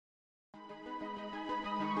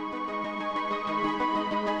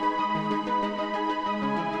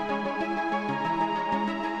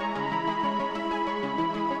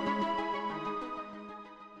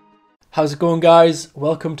How's it going, guys?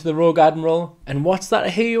 Welcome to the Rogue Admiral. And what's that I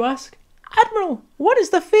hear you ask? Admiral, what is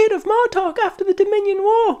the fate of Martok after the Dominion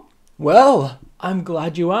War? Well, I'm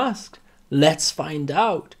glad you asked. Let's find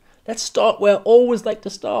out. Let's start where I always like to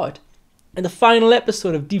start. In the final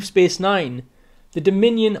episode of Deep Space Nine, the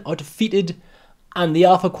Dominion are defeated and the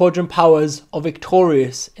Alpha Quadrant powers are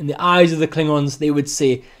victorious. In the eyes of the Klingons, they would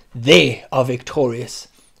say they are victorious.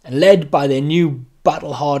 And led by their new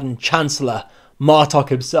battle-hardened Chancellor, Martok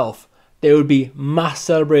himself, there would be mass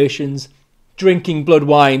celebrations, drinking blood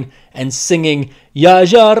wine, and singing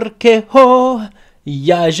Yajar ke ho,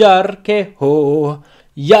 Yajar ke ho,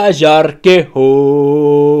 Yajar ke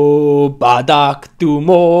ho, Badak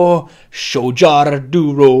dumo, Shojar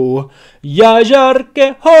duro, Yajar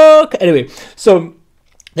ke ho. Anyway, so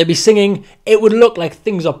they'd be singing. It would look like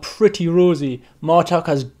things are pretty rosy. Martok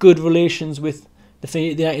has good relations with the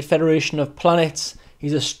United Federation of Planets.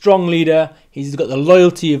 He's a strong leader. He's got the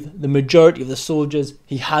loyalty of the majority of the soldiers.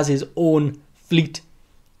 He has his own fleet.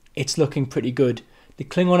 It's looking pretty good. The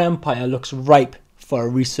Klingon Empire looks ripe for a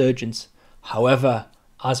resurgence. However,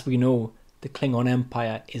 as we know, the Klingon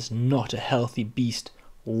Empire is not a healthy beast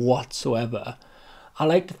whatsoever. I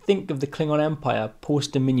like to think of the Klingon Empire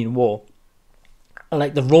post-Dominion War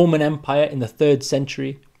like the Roman Empire in the 3rd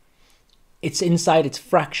century. It's inside, it's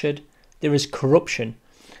fractured. There is corruption.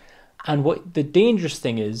 And what the dangerous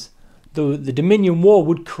thing is, the Dominion War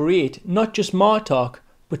would create not just Martok,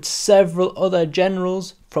 but several other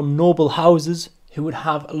generals from noble houses who would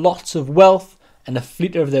have lots of wealth and a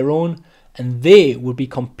fleet of their own, and they would be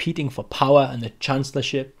competing for power and the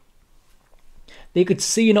chancellorship. They could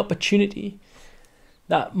see an opportunity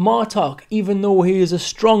that Martok, even though he is a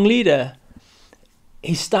strong leader,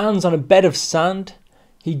 he stands on a bed of sand.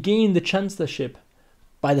 He gained the chancellorship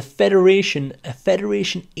by the Federation, a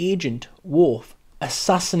Federation agent, Worf,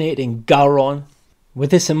 assassinating Gowron.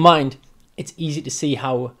 With this in mind, it's easy to see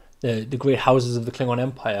how the great houses of the Klingon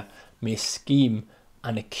Empire may scheme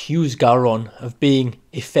and accuse Gowron of being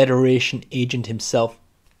a Federation agent himself,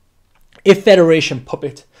 a Federation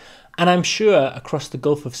puppet. And I'm sure across the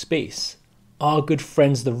Gulf of Space, our good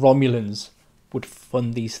friends the Romulans would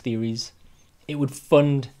fund these theories. It would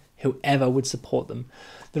fund whoever would support them.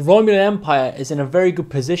 The Romulan Empire is in a very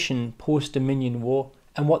good position post-Dominion War,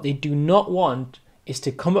 and what they do not want is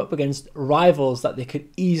to come up against rivals that they could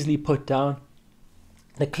easily put down.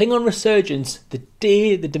 The Klingon resurgence, the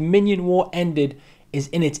day the Dominion War ended, is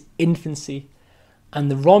in its infancy, and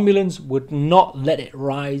the Romulans would not let it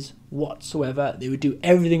rise whatsoever. They would do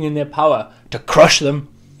everything in their power to crush them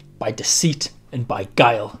by deceit and by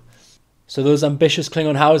guile. So those ambitious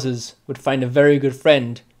Klingon houses would find a very good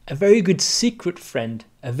friend, a very good secret friend,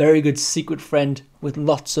 a very good secret friend with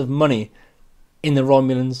lots of money in the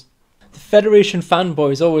Romulans. The Federation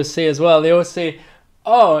fanboys always say as well, they always say,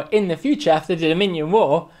 oh, in the future after the Dominion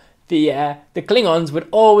War, the Klingons would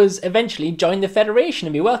always eventually join the Federation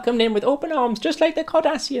and be welcomed in with open arms, just like the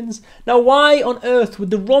Cardassians. Now, why on earth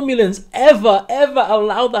would the Romulans ever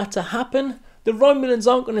allow that to happen? The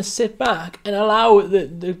Romulans aren't going to sit back and allow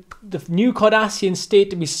the new Cardassian state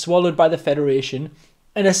to be swallowed by the Federation,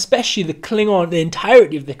 and especially the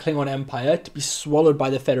entirety of the Klingon Empire to be swallowed by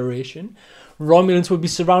the Federation. Romulans would be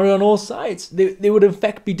surrounded on all sides. They would in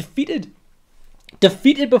fact be defeated.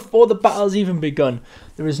 Defeated before the battle's even begun.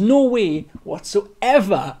 There is no way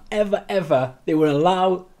whatsoever, ever, they would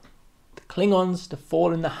allow the Klingons to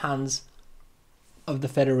fall in the hands of the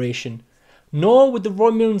Federation. Nor would the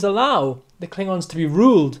Romulans allow the Klingons to be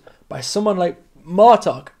ruled by someone like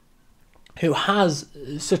Martok, who has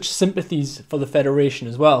such sympathies for the Federation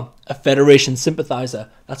as well. A Federation sympathizer.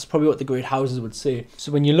 That's probably what the Great Houses would say.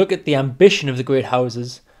 So when you look at the ambition of the Great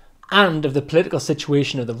Houses and of the political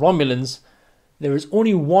situation of the Romulans, there is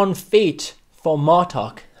only one fate for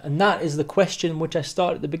Martok, and that is the question which I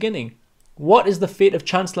started at the beginning. What is the fate of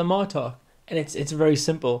Chancellor Martok? And it's very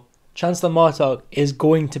simple. Chancellor Martok is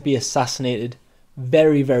going to be assassinated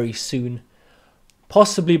very, very soon.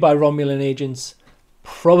 Possibly by Romulan agents,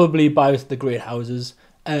 probably by the Great Houses,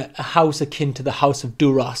 a house akin to the House of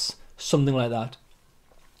Duras, something like that.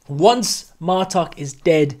 Once Martok is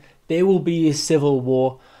dead, there will be a civil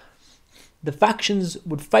war. The factions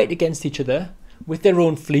would fight against each other with their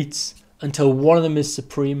own fleets until one of them is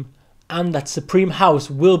supreme, and that supreme house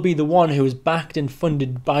will be the one who is backed and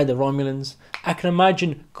funded by the Romulans. I can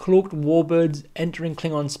imagine cloaked warbirds entering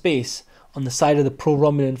Klingon space on the side of the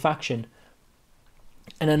pro-Romulan faction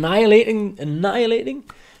and annihilating,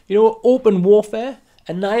 open warfare,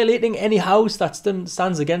 annihilating any house that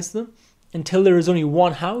stands against them until there is only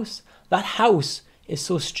one house. That house is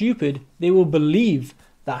so stupid they will believe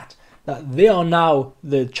that they are now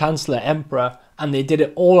the Chancellor Emperor and they did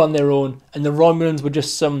it all on their own, and the Romulans were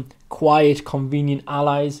just some quiet, convenient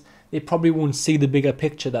allies, they probably won't see the bigger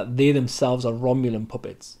picture that they themselves are Romulan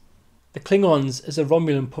puppets. The Klingons as a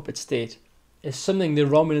Romulan puppet state is something the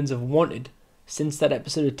Romulans have wanted since that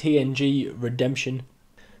episode of TNG, Redemption.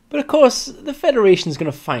 But of course, the Federation's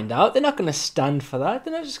going to find out. They're not going to stand for that.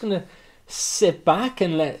 They're not just going to sit back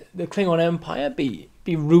and let the Klingon Empire be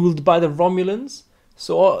ruled by the Romulans.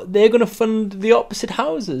 So they're going to fund the opposite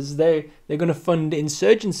houses. They're going to fund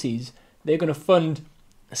insurgencies. They're going to fund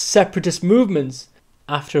separatist movements.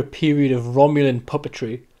 After a period of Romulan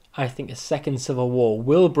puppetry, I think a second civil war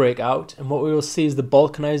will break out, and what we will see is the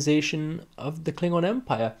balkanization of the Klingon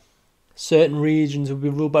Empire. Certain regions will be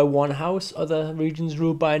ruled by one house, other regions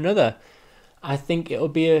ruled by another. I think it'll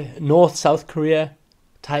be a North-South Korea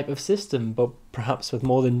type of system, but perhaps with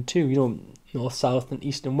more than two, North, South, and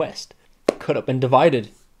East and West, cut up and divided.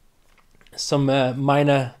 Some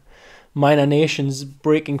minor nations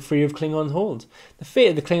breaking free of Klingon's hold. The fate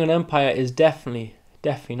of the Klingon Empire is definitely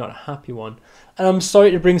not a happy one. And I'm sorry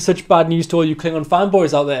to bring such bad news to all you Klingon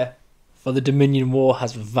fanboys out there, for the Dominion War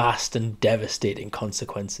has vast and devastating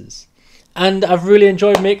consequences. And I've really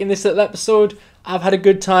enjoyed making this little episode. I've had a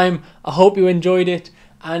good time. I hope you enjoyed it,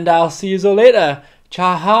 and I'll see you all later.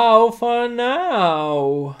 Ciao for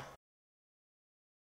now.